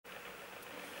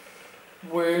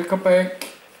Welcome back.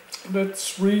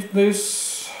 Let's read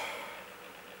this.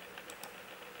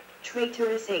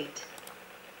 Traitorous 8.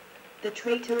 The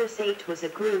Traitorous 8 was a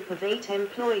group of 8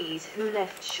 employees who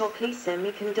left Shockley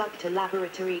Semiconductor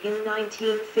Laboratory in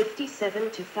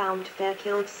 1957 to found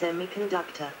Fairchild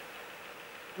Semiconductor.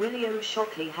 William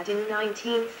Shockley had in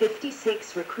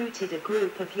 1956 recruited a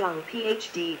group of young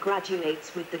PhD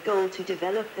graduates with the goal to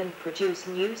develop and produce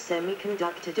new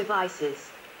semiconductor devices.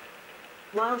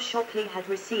 While Shockley had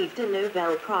received a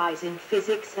Nobel Prize in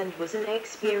physics and was an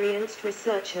experienced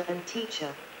researcher and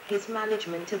teacher, his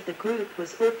management of the group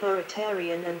was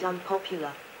authoritarian and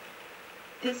unpopular.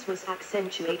 This was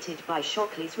accentuated by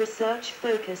Shockley's research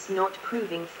focus not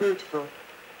proving fruitful.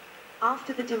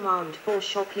 After the demand for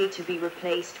Shockley to be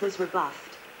replaced was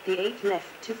rebuffed, the 8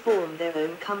 left to form their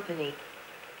own company.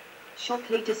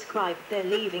 Shockley described their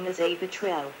leaving as a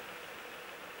betrayal.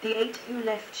 The 8 who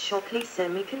left Shockley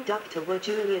Semiconductor were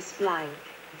Julius Blank,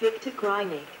 Victor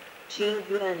Greinick, Gene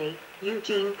Huerny,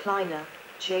 Eugene Kleiner,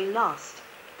 Jay Last,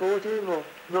 Gordon Moore,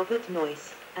 Robert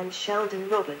Noyce, and Sheldon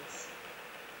Roberts.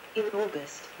 In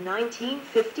August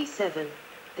 1957,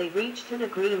 they reached an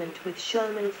agreement with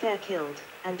Sherman Fairchild,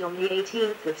 and on the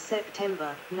 18th of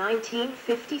September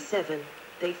 1957,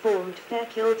 they formed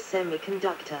Fairchild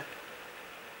Semiconductor.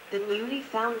 The newly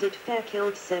founded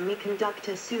Fairchild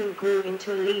Semiconductor soon grew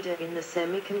into a leader in the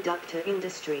semiconductor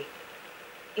industry.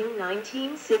 In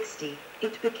 1960,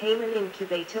 it became an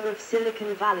incubator of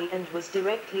Silicon Valley and was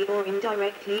directly or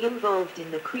indirectly involved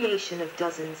in the creation of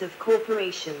dozens of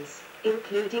corporations,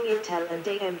 including Intel and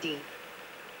AMD.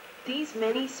 These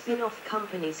many spin-off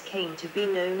companies came to be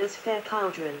known as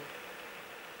Fairchildren.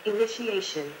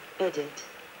 Initiation, edit.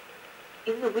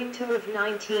 In the winter of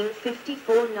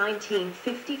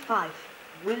 1954-1955,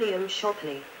 William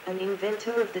Shockley, an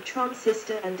inventor of the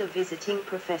transistor and a visiting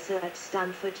professor at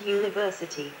Stanford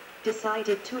University,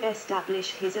 decided to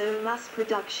establish his own mass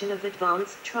production of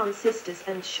advanced transistors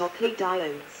and Shockley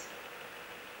diodes.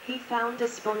 He found a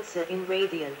sponsor in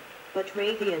Raytheon, but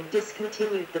Raytheon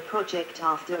discontinued the project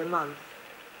after a month.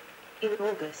 In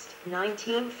August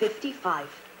 1955,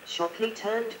 Shockley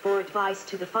turned for advice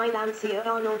to the financier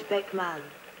Arnold Beckman,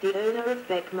 the owner of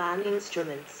Beckman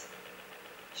Instruments.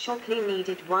 Shockley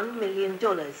needed $1 million.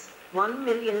 $1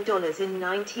 million in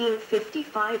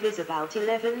 1955 is about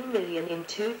 $11 million in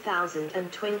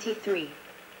 2023.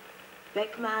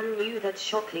 Beckman knew that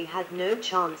Shockley had no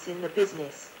chance in the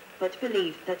business, but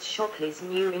believed that Shockley's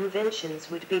new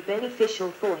inventions would be beneficial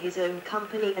for his own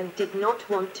company and did not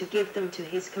want to give them to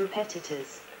his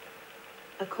competitors.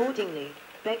 Accordingly,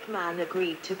 Beckman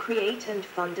agreed to create and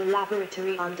fund a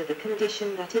laboratory under the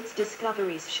condition that its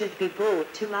discoveries should be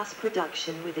brought to mass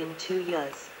production within 2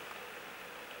 years.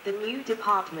 The new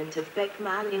department of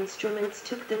Beckman Instruments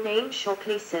took the name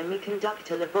Shockley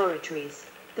Semiconductor Laboratories.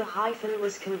 The hyphen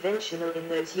was conventional in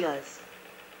those years.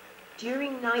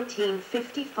 During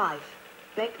 1955,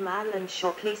 Beckman and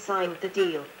Shockley signed the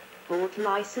deal, bought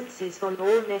licenses on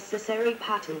all necessary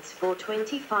patents for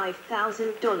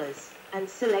 $25,000, and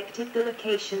selected the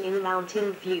location in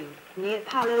Mountain View, near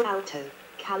Palo Alto,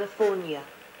 California.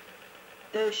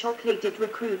 Though Shockley did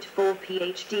recruit 4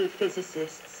 PhD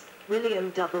physicists,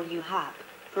 William W. Happ,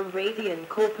 from Raytheon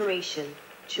Corporation,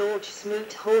 George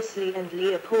Smoot Horsley and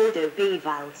Leopoldo B.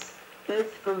 Valls,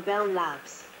 both from Bell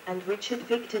Labs, and Richard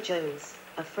Victor Jones,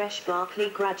 a fresh Berkeley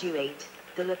graduate,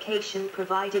 the location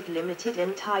provided limited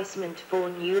enticement for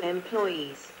new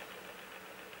employees.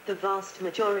 The vast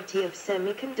majority of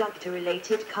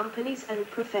semiconductor-related companies and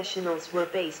professionals were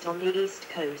based on the East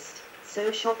Coast,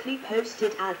 so Shockley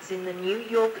posted ads in the New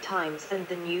York Times and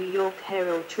the New York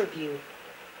Herald Tribune.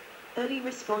 Early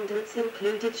respondents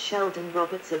included Sheldon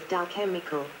Roberts of Dow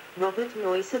Chemical, Robert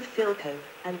Noyce of Philco,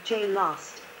 and Jay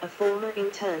Last, a former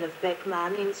intern of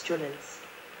Beckman Instruments.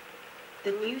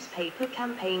 The newspaper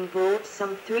campaign brought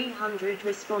some 300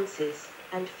 responses,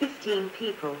 and 15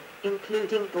 people,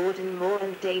 including Gordon Moore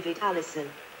and David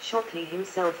Allison, Shockley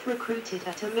himself recruited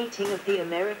at a meeting of the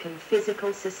American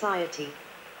Physical Society.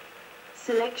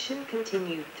 Selection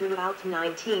continued throughout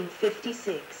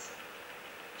 1956.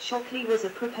 Shockley was a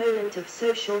proponent of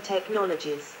social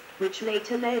technologies, which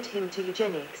later led him to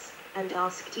eugenics, and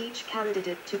asked each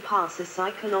candidate to pass a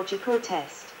psychological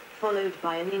test, followed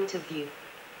by an interview.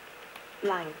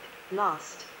 Blank,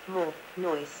 Last, Moore,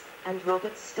 Noyce, and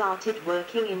Roberts started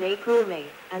working in April-May,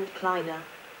 and Kleiner,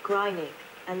 Greinick,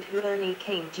 and Huerny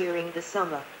came during the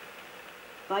summer.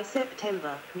 By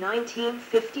September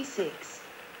 1956,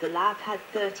 the lab had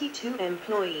 32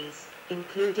 employees,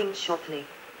 including Shockley.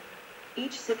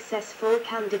 Each successful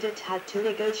candidate had to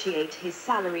negotiate his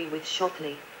salary with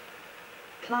Shockley.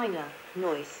 Kleiner,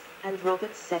 Noyce, and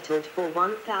Roberts settled for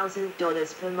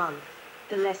 $1,000 per month.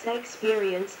 The less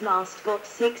experienced last got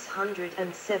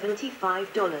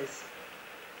 $675.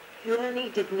 Huerney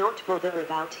did not bother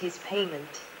about his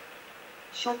payment.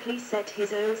 Shockley set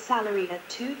his own salary at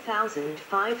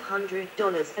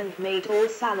 $2,500 and made all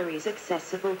salaries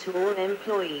accessible to all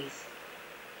employees.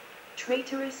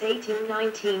 Traitorous 8 in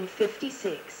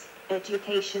 1956,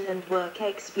 Education and Work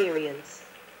Experience.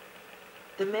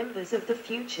 The members of the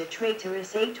future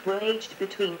Traitorous 8 were aged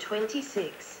between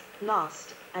 26,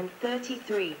 last, and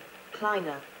 33,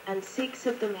 Kleiner, and 6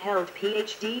 of them held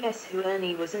PhDs.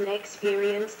 Huerney was an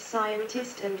experienced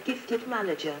scientist and gifted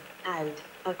manager, and,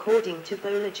 according to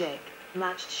Bolajek,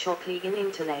 matched Shockley in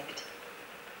intellect.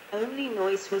 Only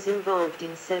Noyce was involved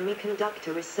in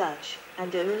semiconductor research,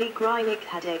 and only Greinick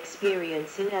had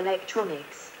experience in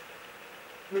electronics.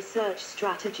 Research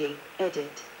Strategy,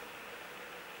 edit.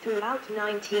 Throughout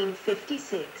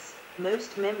 1956,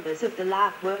 most members of the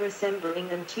lab were assembling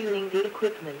and tuning the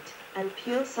equipment, and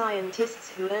pure scientists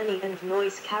Huerney and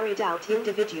Noyce carried out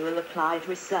individual applied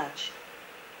research.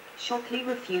 Shockley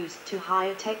refused to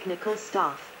hire technical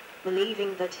staff,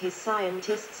 believing that his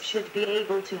scientists should be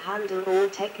able to handle all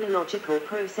technological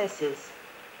processes.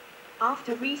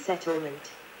 After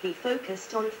resettlement, he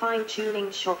focused on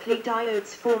fine-tuning Shockley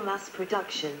diodes for mass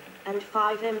production, and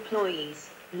 5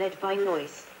 employees, led by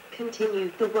Noyce,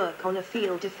 continued the work on a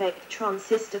field effect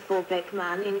transistor for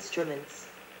Beckman Instruments.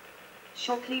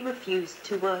 Shockley refused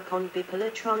to work on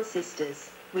bipolar transistors,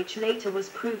 which later was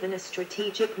proven a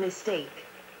strategic mistake.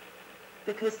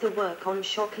 Because the work on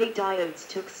Shockley diodes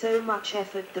took so much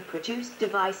effort, the produced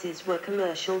devices were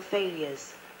commercial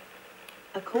failures.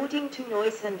 According to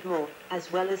Noyce and Moore,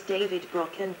 as well as David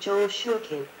Brock and Joel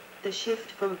Shurkin, the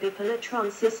shift from bipolar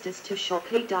transistors to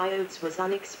Shockley diodes was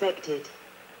unexpected.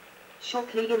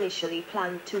 Shockley initially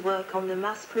planned to work on the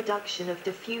mass production of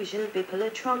diffusion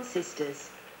bipolar transistors,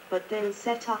 but then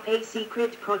set up a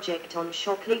secret project on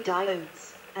Shockley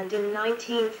diodes, and in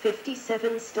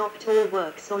 1957 stopped all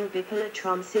works on bipolar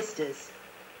transistors.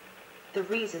 The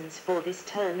reasons for this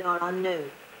turn are unknown.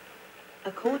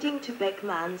 According to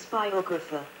Beckman's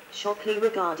biographer, Shockley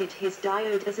regarded his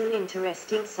diode as an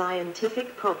interesting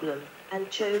scientific problem, and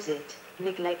chose it,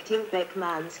 neglecting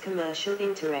Beckman's commercial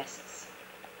interests.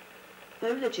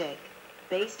 Bolajek,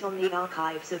 based on the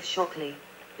archives of Shockley,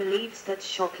 believes that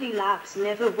Shockley Labs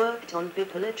never worked on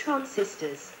bipolar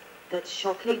transistors, that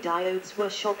Shockley diodes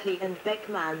were Shockley and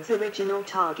Beckman's original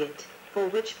target, for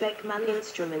which Beckman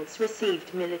Instruments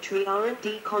received military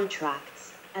R&D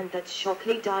contracts, and that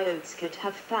Shockley diodes could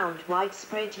have found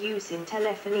widespread use in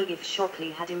telephony if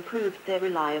Shockley had improved their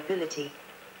reliability.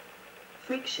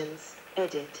 Frictions,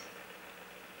 edit.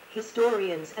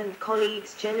 Historians and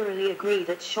colleagues generally agree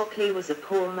that Shockley was a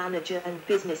poor manager and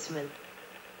businessman.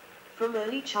 From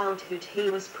early childhood he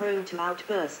was prone to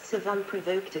outbursts of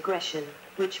unprovoked aggression,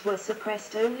 which were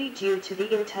suppressed only due to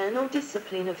the internal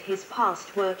discipline of his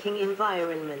past working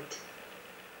environment.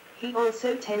 He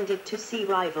also tended to see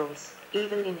rivals,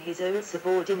 even in his own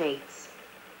subordinates.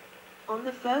 On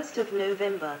the 1st of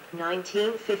November,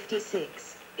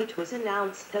 1956, it was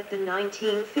announced that the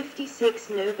 1956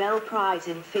 Nobel Prize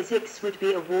in Physics would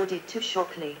be awarded to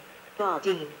Shockley,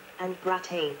 Bardeen, and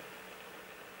Brattain.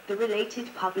 The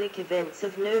related public events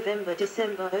of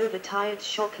November-December overtired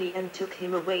Shockley and took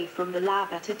him away from the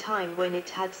lab at a time when it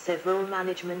had several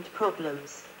management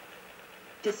problems.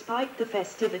 Despite the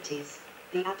festivities,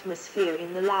 the atmosphere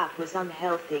in the lab was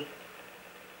unhealthy.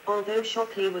 Although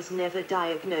Shockley was never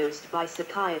diagnosed by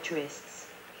psychiatrists,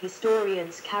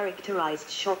 historians characterized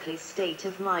Shockley's state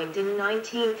of mind in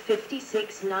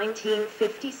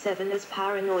 1956-1957 as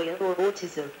paranoia or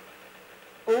autism.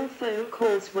 All phone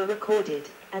calls were recorded,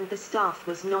 and the staff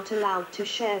was not allowed to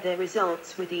share their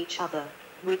results with each other,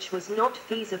 which was not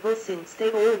feasible since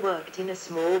they all worked in a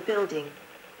small building.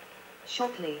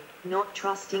 Shockley, not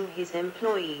trusting his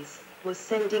employees, was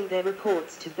sending their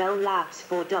reports to Bell Labs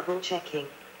for double-checking.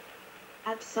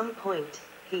 At some point,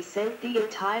 he sent the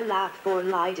entire lab for a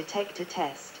lie detector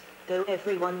test, though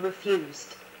everyone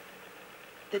refused.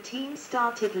 The team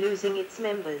started losing its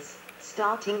members,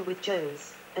 starting with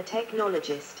Jones, a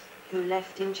technologist, who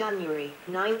left in January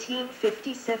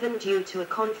 1957 due to a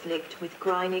conflict with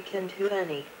Greinick and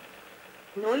Huerney.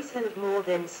 Noyce and Moore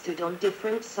then stood on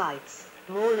different sides.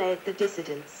 Moore led the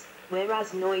dissidents,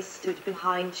 whereas Noyce stood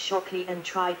behind Shockley and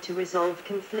tried to resolve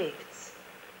conflicts.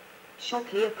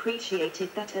 Shockley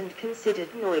appreciated that and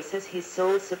considered Noyce as his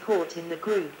sole support in the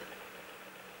group.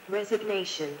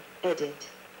 Resignation, edit.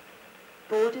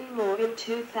 Borden Moore in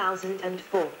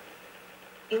 2004.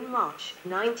 In March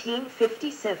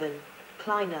 1957,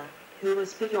 Kleiner, who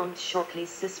was beyond Shockley's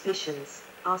suspicions,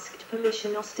 asked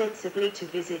permission ostensibly to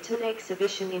visit an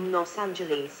exhibition in Los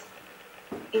Angeles.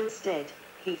 Instead,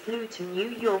 he flew to New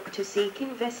York to seek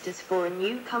investors for a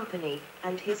new company,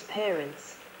 and his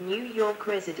parents, New York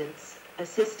residents,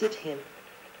 assisted him.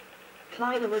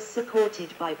 Kleiner was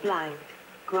supported by Blank,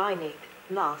 Greinick,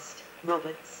 Last,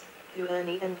 Roberts,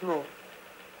 Huerney and more.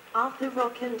 Arthur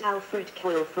Rock and Alfred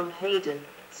Coyle from Hayden,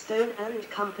 Stone and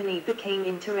Company became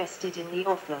interested in the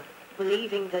offer,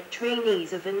 believing that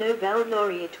trainees of a Nobel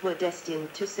laureate were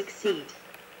destined to succeed.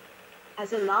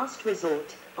 As a last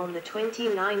resort, on the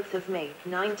 29th of May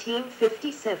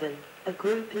 1957, a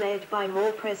group led by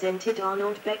Moore presented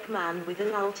Arnold Beckman with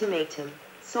an ultimatum: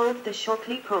 solve the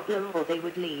Shockley problem or they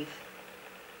would leave.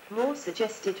 Moore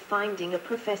suggested finding a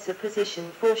professor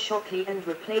position for Shockley and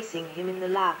replacing him in the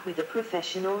lab with a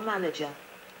professional manager.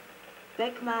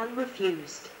 Beckman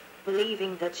refused,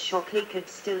 believing that Shockley could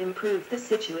still improve the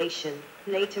situation,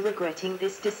 later regretting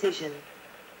this decision.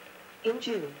 In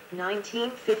June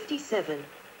 1957,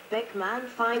 Beckman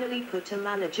finally put a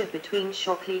manager between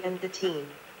Shockley and the team,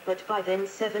 but by then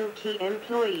 7 key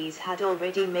employees had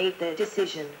already made their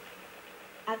decision.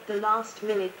 At the last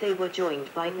minute they were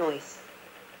joined by Noyce.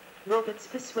 Roberts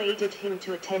persuaded him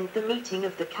to attend the meeting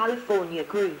of the California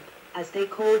Group, as they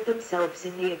called themselves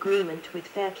in the agreement with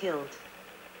Fairchild.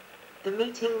 The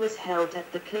meeting was held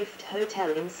at the Clift Hotel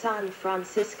in San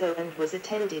Francisco and was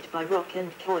attended by Rock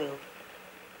and Coyle.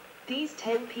 These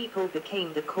 10 people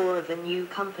became the core of a new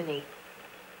company.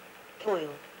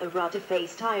 Coyle, a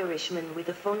ruddy-faced Irishman with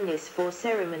a fondness for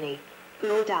ceremony,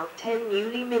 pulled out 10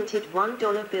 newly minted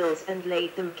 $1 bills and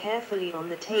laid them carefully on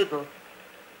the table.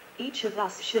 "Each of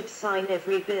us should sign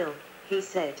every bill," he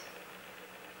said.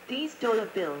 These dollar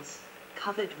bills,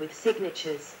 covered with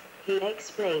signatures, he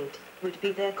explained, would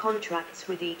be their contracts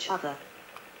with each other.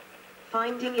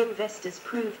 Finding investors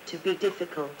proved to be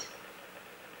difficult.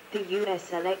 The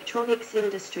U.S. electronics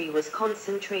industry was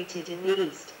concentrated in the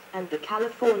East, and the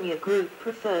California Group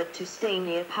preferred to stay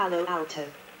near Palo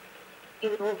Alto.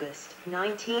 In August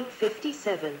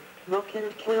 1957, Rock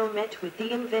and Coyle met with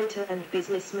the inventor and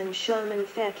businessman Sherman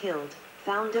Fairchild,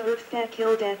 founder of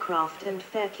Fairchild Aircraft and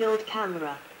Fairchild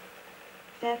Camera.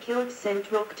 Fairchild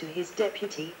sent Rock to his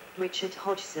deputy, Richard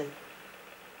Hodgson.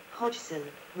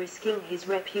 Hodgson, risking his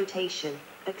reputation,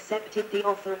 accepted the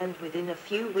offer and within a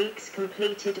few weeks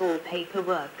completed all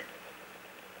paperwork.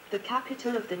 The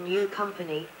capital of the new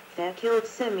company, Fairchild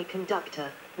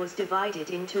Semiconductor, was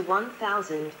divided into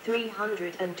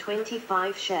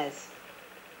 1,325 shares.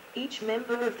 Each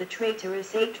member of the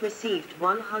Traitorous 8 received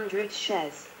 100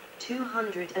 shares,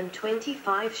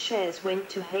 225 shares went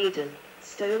to Hayden,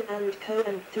 Stone and Co.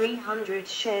 and 300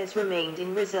 shares remained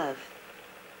in reserve.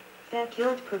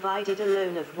 Fairchild provided a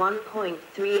loan of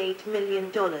 $1.38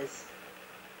 million.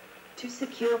 To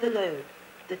secure the loan,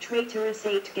 the Traitorous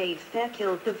 8 gave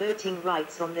Fairchild the voting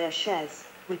rights on their shares,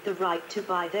 with the right to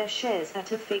buy their shares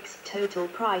at a fixed total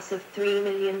price of $3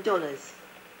 million.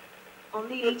 On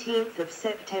the 18th of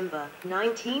September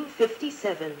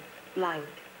 1957, Blank,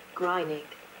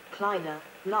 Greinick, Kleiner,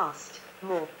 Last,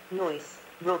 Moore, Noyce,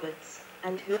 Roberts,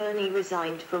 and Huerney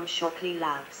resigned from Shockley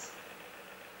Labs.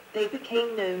 They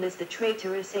became known as the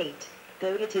Traitorous 8,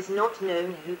 though it is not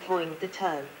known who coined the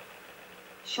term.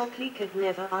 Shockley could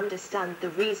never understand the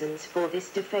reasons for this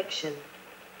defection.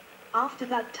 After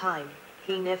that time,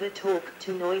 he never talked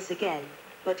to Noyce again,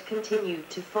 but continued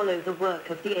to follow the work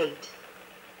of the 8.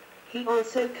 He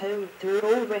also combed through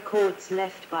all records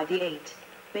left by the 8,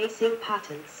 basing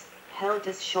patents, held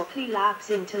as Shockley Labs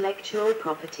intellectual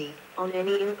property, on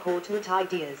any important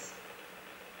ideas.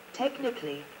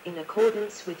 Technically, in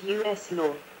accordance with U.S.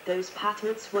 law, those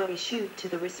patents were issued to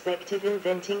the respective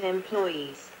inventing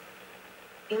employees.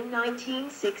 In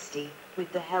 1960,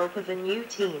 with the help of a new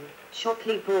team,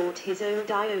 Shockley brought his own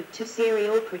diode to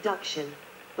serial production,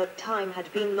 but time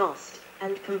had been lost,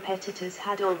 and competitors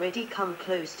had already come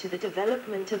close to the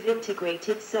development of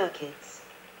integrated circuits.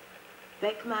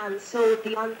 Beckman sold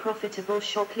the unprofitable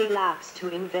Shockley Labs to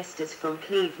investors from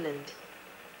Cleveland.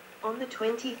 On the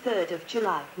 23rd of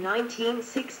July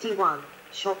 1961,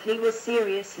 Shockley was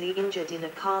seriously injured in a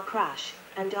car crash,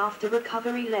 and after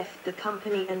recovery left the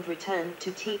company and returned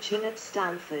to teaching at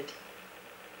Stanford.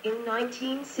 In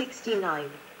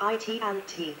 1969,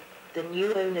 IT&T, the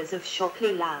new owners of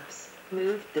Shockley Labs,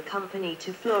 moved the company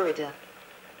to Florida.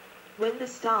 When the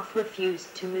staff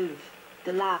refused to move,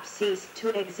 the lab ceased to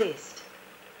exist.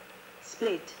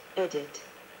 Split, edit.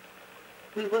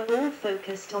 We were all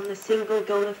focused on the single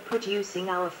goal of producing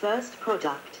our first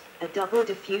product, a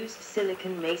double-diffused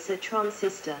silicon mesa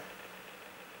transistor.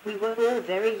 We were all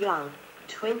very young,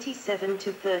 27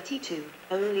 to 32,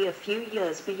 only a few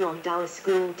years beyond our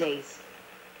school days.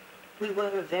 We were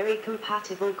a very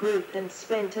compatible group and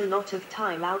spent a lot of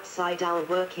time outside our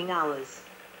working hours.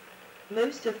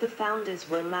 Most of the founders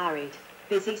were married,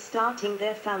 busy starting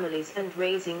their families and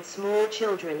raising small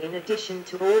children in addition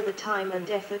to all the time and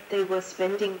effort they were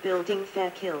spending building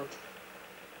Fairfield.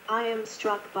 I am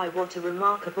struck by what a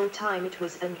remarkable time it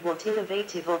was and what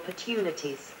innovative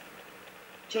opportunities.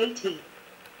 JT.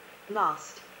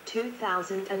 Last,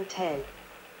 2010.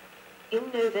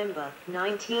 In November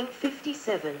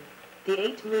 1957, the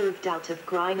 8 moved out of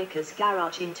Greinicker's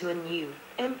garage into a new,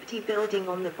 empty building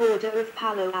on the border of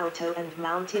Palo Alto and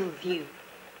Mountain View.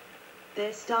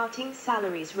 Their starting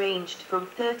salaries ranged from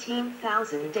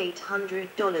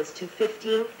 $13,800 to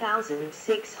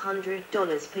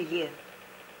 $15,600 per year.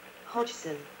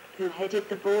 Hodgson, who headed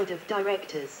the board of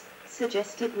directors,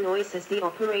 suggested Noyce as the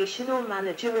operational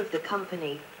manager of the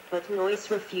company, but Noyce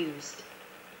refused.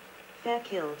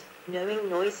 Fairfield, knowing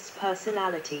Noyce's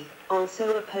personality,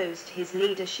 also opposed his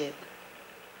leadership.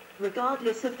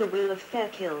 Regardless of the will of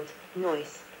Fairfield,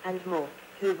 Noyce, and Moore,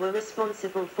 who were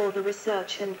responsible for the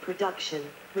research and production,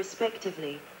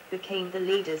 respectively, became the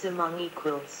leaders among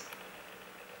equals.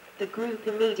 The group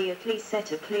immediately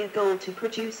set a clear goal to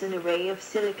produce an array of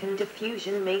silicon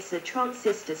diffusion MESA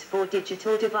transistors for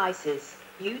digital devices,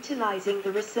 utilizing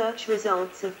the research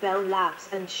results of Bell Labs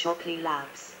and Shockley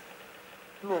Labs.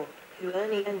 Moore, who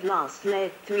early and last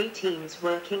led 3 teams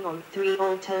working on 3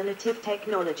 alternative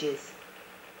technologies.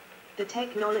 The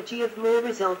technology of Moore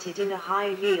resulted in a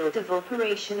higher yield of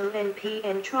operational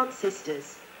NPN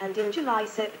transistors, and in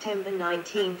July-September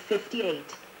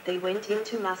 1958, they went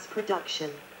into mass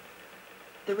production.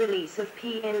 The release of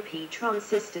PNP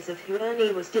transistors of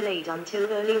Huerny was delayed until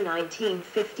early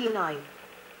 1959.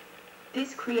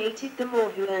 This created the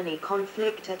Moore-Huerny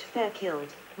conflict at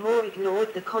Fairfield. Moore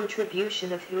ignored the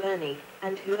contribution of Huerny,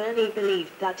 and Huerny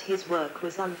believed that his work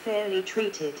was unfairly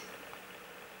treated.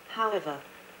 However,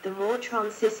 the Moore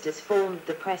transistors formed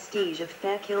the prestige of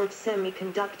Fairfield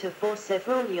Semiconductor for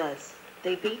several years.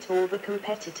 They beat all the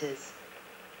competitors.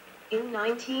 In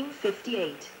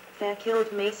 1958,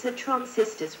 Fairfield MESA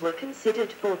transistors were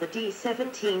considered for the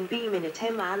D-17B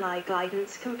Minuteman Ally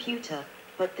guidance computer,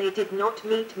 but they did not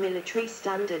meet military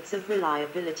standards of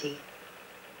reliability.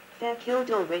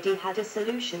 Fairfield already had a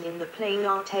solution in the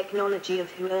planar technology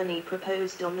of Huerny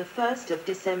proposed on the 1st of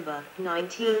December,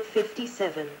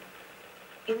 1957.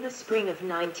 In the spring of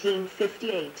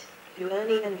 1958,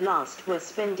 Huerny and Last were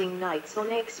spending nights on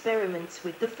experiments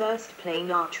with the first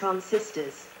planar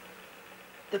transistors.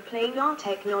 The planar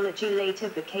technology later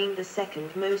became the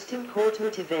second most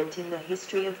important event in the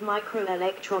history of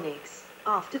microelectronics,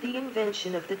 after the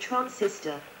invention of the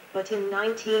transistor, but in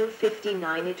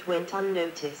 1959 it went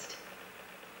unnoticed.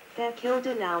 Fairfield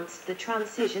announced the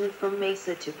transition from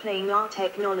MESA to planar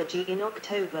technology in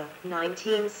October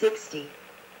 1960.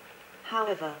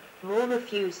 However, Moore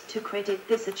refused to credit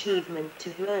this achievement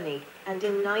to Huerny, and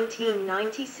in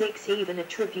 1996 even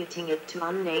attributing it to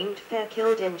unnamed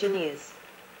Fairfield engineers.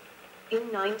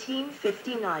 In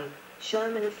 1959,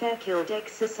 Sherman Fairfield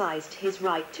exercised his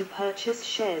right to purchase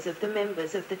shares of the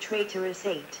members of the Traitorous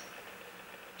 8.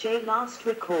 J. Last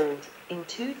recalled, in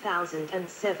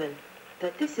 2007,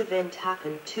 that this event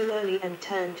happened too early and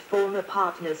turned former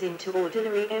partners into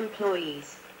ordinary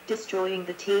employees, destroying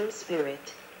the team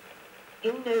spirit.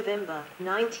 In November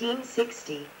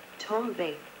 1960, Tom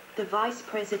Bay, the vice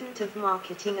president of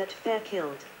marketing at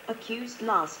Fairfield, accused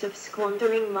Last of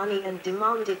squandering money and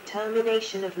demanded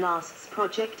termination of Last's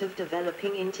project of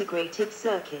developing integrated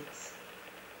circuits.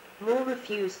 Moore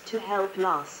refused to help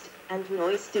Last, and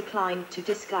Noyce declined to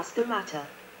discuss the matter.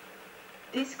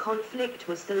 This conflict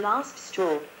was the last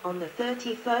straw. On the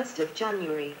 31st of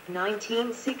January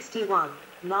 1961,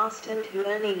 Last and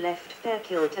Huerny left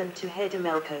Fairfield and to head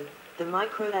Amelco, the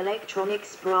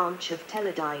microelectronics branch of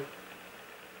Teledyne.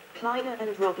 Kleiner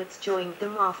and Roberts joined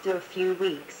them after a few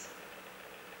weeks.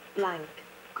 Blank,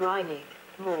 Greinick,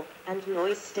 Moore, and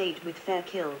Noyce stayed with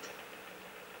Fairfield.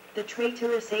 The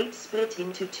Traitorous 8 split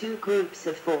into 2 groups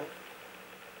of 4.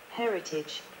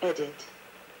 Heritage, edit.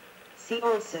 See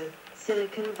also,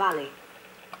 Silicon Valley.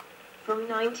 From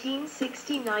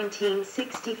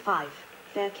 1960-1965,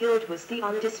 Fairfield was the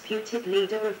undisputed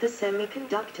leader of the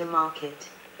semiconductor market,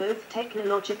 both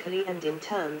technologically and in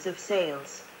terms of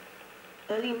sales.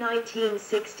 Early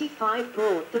 1965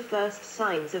 brought the first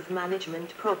signs of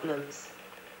management problems.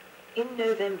 In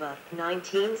November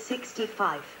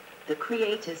 1965, the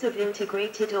creators of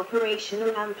integrated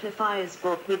operational amplifiers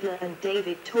Bob Widler and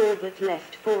David Talbot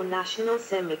left for National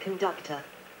Semiconductor.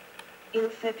 In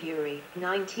February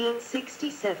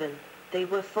 1967, They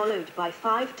were followed by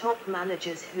 5 top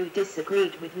managers who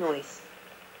disagreed with Noyce.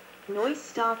 Noyce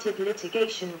started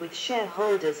litigation with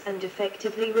shareholders and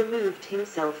effectively removed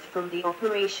himself from the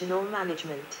operational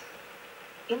management.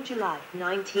 In July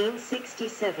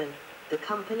 1967, the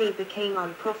company became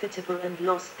unprofitable and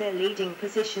lost their leading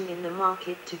position in the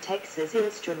market to Texas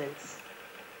Instruments.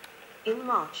 In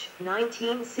March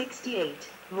 1968,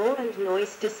 Moore and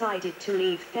Noyce decided to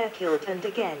leave Fairchild and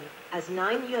again, as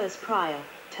 9 years prior,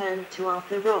 turned to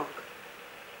Arthur Rock.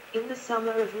 In the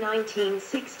summer of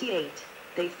 1968,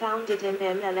 they founded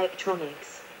MM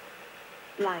Electronics.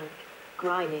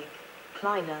 Greinick,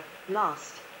 Kleiner,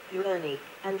 Last, Huerny,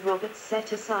 and Roberts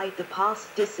set aside the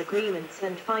past disagreements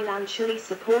and financially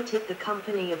supported the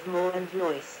company of Moore and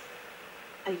Noyce.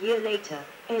 A year later,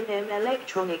 MM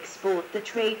Electronics bought the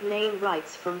trade name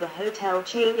rights from the hotel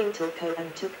chain Intelco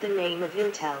and took the name of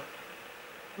Intel.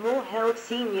 Moore held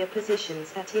senior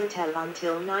positions at Intel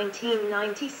until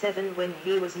 1997 when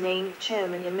he was named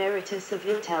Chairman Emeritus of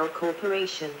Intel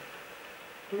Corporation.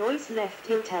 Noyce left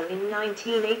Intel in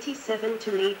 1987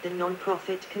 to lead the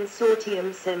non-profit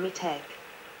consortium Semitech.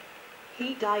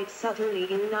 He died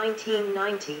suddenly in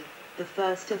 1990, the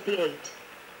first of the 8.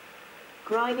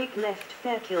 Greinick left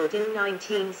Fairchild in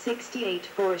 1968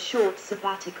 for a short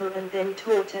sabbatical and then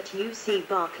taught at UC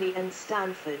Berkeley and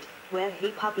Stanford, where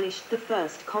he published the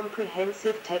first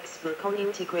comprehensive textbook on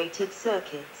integrated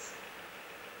circuits.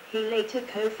 He later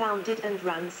co-founded and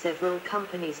ran several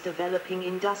companies developing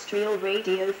industrial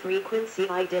radio frequency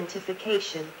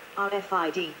identification,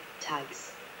 RFID,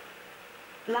 tags.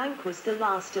 Blank was the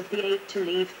last of the 8 to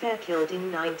leave Fairchild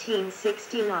in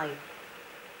 1969.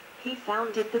 He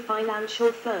founded the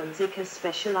financial firm Zika,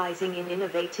 specializing in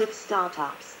innovative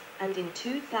startups, and in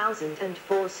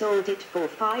 2004 sold it for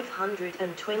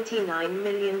 $529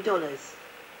 million.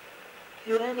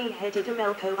 Huerny headed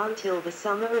Amelco until the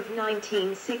summer of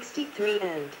 1963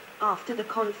 and, after the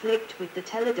conflict with the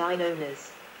Teledyne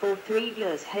owners, for 3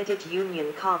 years headed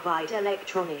Union Carbide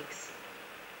Electronics.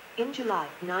 In July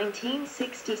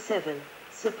 1967,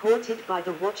 supported by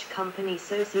the watch company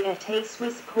Société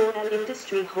Suisse pour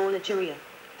l'Industrie Horlogerie,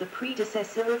 the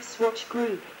predecessor of Swatch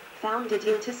Group, founded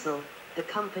Intersil, the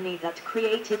company that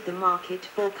created the market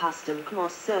for custom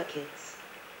CMOS circuits.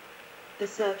 The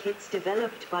circuits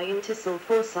developed by Intersil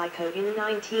for Seiko in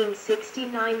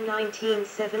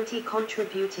 1969-1970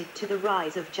 contributed to the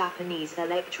rise of Japanese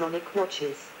electronic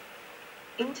watches.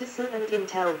 Intersil and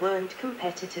Intel weren't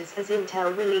competitors as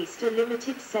Intel released a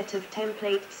limited set of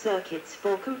template circuits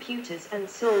for computers and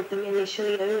sold them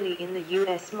initially only in the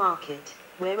US market,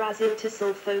 whereas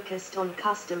Intersil focused on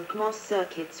custom CMOS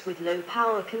circuits with low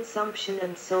power consumption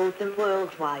and sold them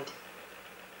worldwide.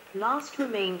 Last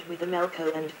remained with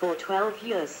Amelco and for 12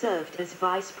 years served as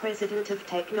Vice President of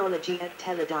Technology at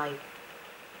Teledyne.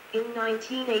 In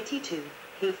 1982,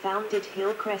 he founded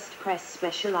Hillcrest Press,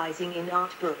 specializing in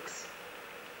art books.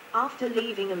 After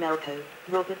leaving Amelco,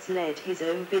 Roberts led his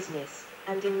own business,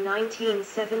 and in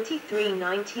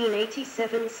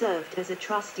 1973-1987 served as a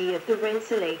trustee of the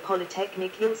Rensselaer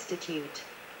Polytechnic Institute.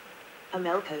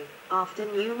 Amelco, after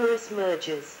numerous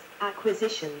mergers,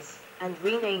 acquisitions, and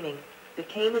renaming,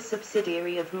 became a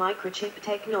subsidiary of Microchip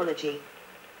Technology.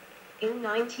 In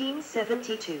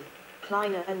 1972,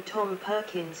 Kleiner and Tom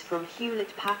Perkins from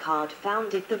Hewlett-Packard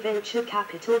founded the venture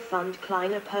capital fund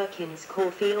Kleiner Perkins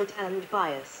Caulfield and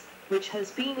Bias, which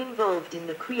has been involved in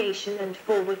the creation and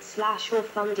 /or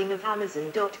funding of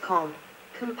Amazon.com,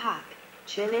 Compaq,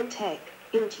 Genentech,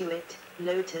 Intuit,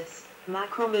 Lotus,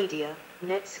 Macromedia,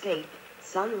 Netscape,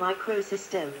 Sun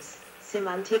Microsystems,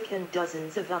 Symantec and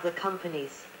dozens of other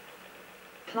companies.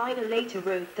 Kleiner later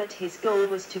wrote that his goal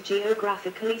was to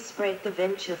geographically spread the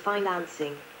venture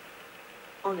financing.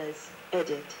 Honors,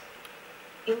 edit.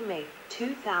 In May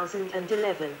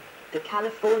 2011, the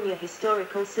California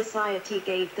Historical Society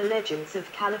gave the Legends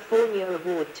of California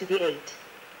Award to the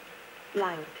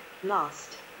 8.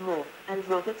 Last, Moore, and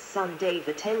Robert's son Dave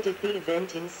attended the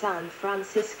event in San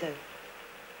Francisco.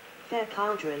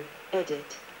 Fairchildren,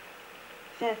 edit.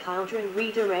 Fairchildren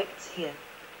redirects here.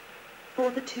 For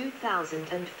the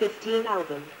 2015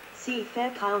 album, see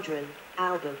Fairchildren,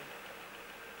 album.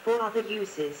 For other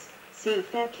uses, see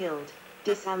Fairchild,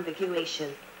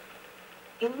 disambiguation.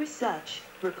 In research,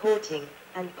 reporting,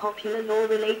 and popular law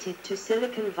related to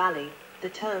Silicon Valley, the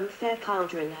term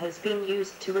Fairchildren has been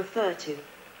used to refer to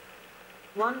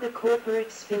 1. The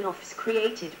corporate spin-offs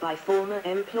created by former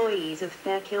employees of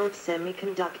Fairchild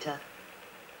Semiconductor.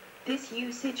 This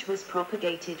usage was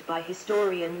propagated by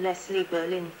historian Leslie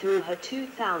Berlin through her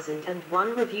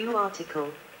 2001 review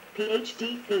article,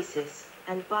 PhD thesis,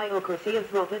 and biography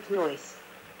of Robert Noyce.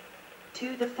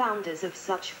 to the founders of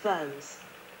such firms.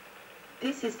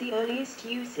 This is the earliest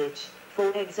usage,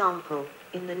 for example,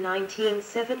 in the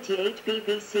 1978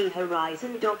 BBC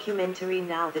Horizon documentary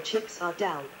Now the Chips Are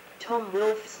Down, Tom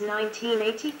Wolfe's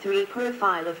 1983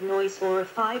 profile of noise, or a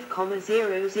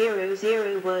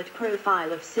 5,000 word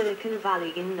profile of Silicon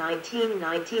Valley in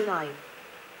 1999.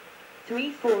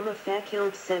 3 former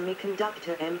Fairchild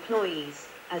Semiconductor employees,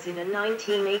 as in a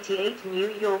 1988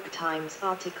 New York Times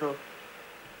article.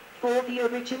 4 the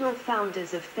original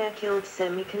founders of Fairchild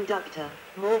Semiconductor,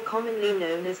 more commonly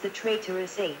known as the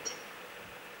Traitorous 8.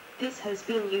 This has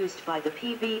been used by the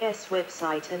PBS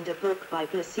website and a book by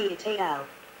Blasiat al.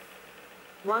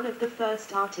 One of the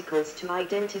first articles to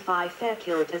identify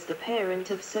Fairchild as the parent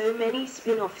of so many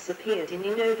spin-offs appeared in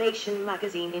Innovation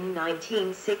magazine in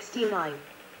 1969.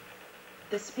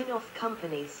 The spin-off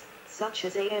companies, such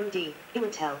as AMD,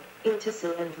 Intel,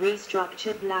 Intersil and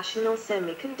restructured National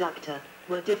Semiconductor,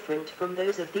 were different from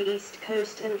those of the East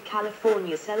Coast and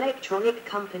California's electronic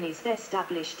companies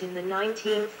established in the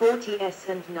 1940s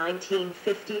and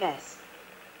 1950s.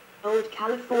 Old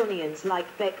Californians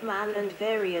like Beckman and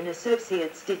Varian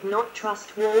Associates did not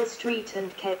trust Wall Street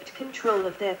and kept control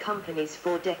of their companies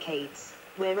for decades,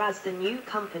 whereas the new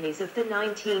companies of the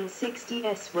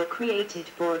 1960s were created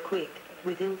for a quick,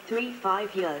 within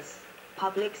 3-5 years,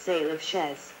 public sale of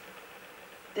shares.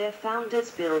 Their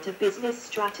founders built a business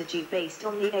strategy based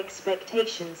on the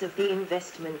expectations of the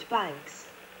investment banks.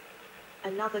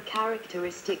 Another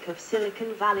characteristic of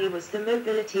Silicon Valley was the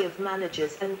mobility of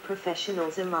managers and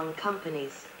professionals among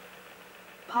companies.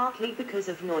 Partly because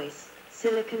of noise,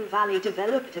 Silicon Valley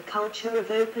developed a culture of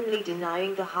openly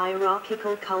denying the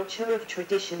hierarchical culture of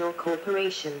traditional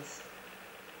corporations.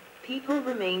 People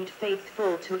remained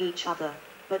faithful to each other,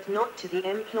 but not to the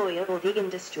employer or the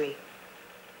industry.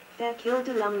 Fairchild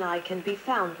alumni can be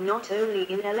found not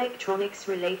only in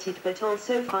electronics-related but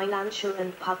also financial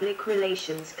and public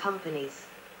relations companies.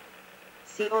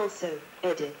 See also,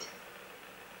 edit.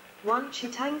 1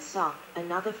 Chitang Sa,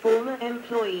 another former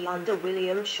employee under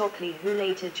William Shockley who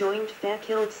later joined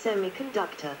Fairchild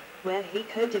Semiconductor, where he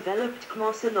co-developed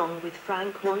CMOS along with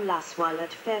Frank von Lassweiler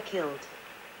at Fairchild.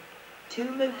 2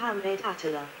 Mohammed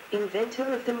Attallah,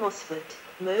 inventor of the MOSFET,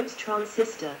 MOS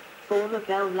transistor, former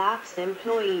Bell Labs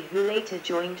employee who later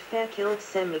joined Fairchild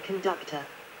Semiconductor.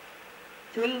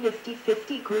 3 Nifty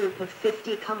 50 group of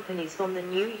 50 companies on the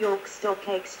New York Stock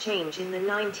Exchange in the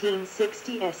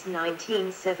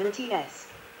 1960s-1970s.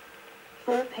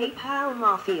 4 PayPal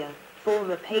Mafia,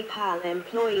 former PayPal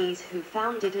employees who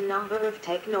founded a number of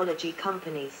technology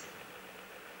companies.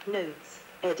 Notes,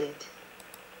 edit.